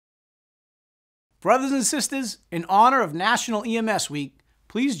Brothers and sisters, in honor of National EMS Week,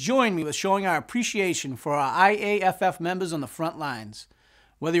 please join me with showing our appreciation for our IAFF members on the front lines.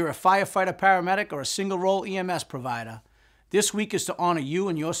 Whether you're a firefighter, paramedic, or a single-role EMS provider, this week is to honor you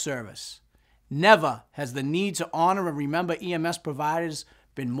and your service. Never has the need to honor and remember EMS providers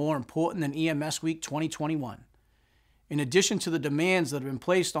been more important than EMS Week 2021. In addition to the demands that have been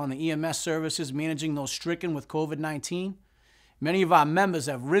placed on the EMS services managing those stricken with COVID-19, many of our members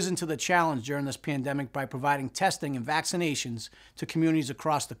have risen to the challenge during this pandemic by providing testing and vaccinations to communities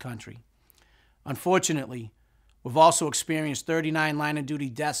across the country. Unfortunately, we've also experienced 39 line-of-duty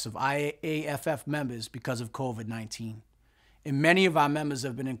deaths of IAFF members because of COVID-19, and many of our members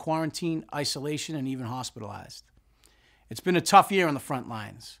have been in quarantine, isolation, and even hospitalized. It's been a tough year on the front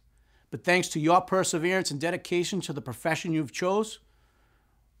lines, but thanks to your perseverance and dedication to the profession you've chose,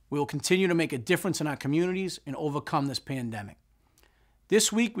 we will continue to make a difference in our communities and overcome this pandemic. This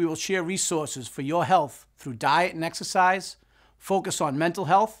week, we will share resources for your health through diet and exercise, focus on mental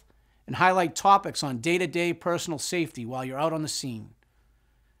health, and highlight topics on day-to-day personal safety while you're out on the scene.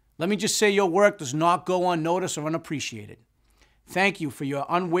 Let me just say your work does not go unnoticed or unappreciated. Thank you for your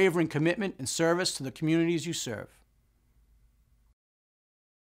unwavering commitment and service to the communities you serve.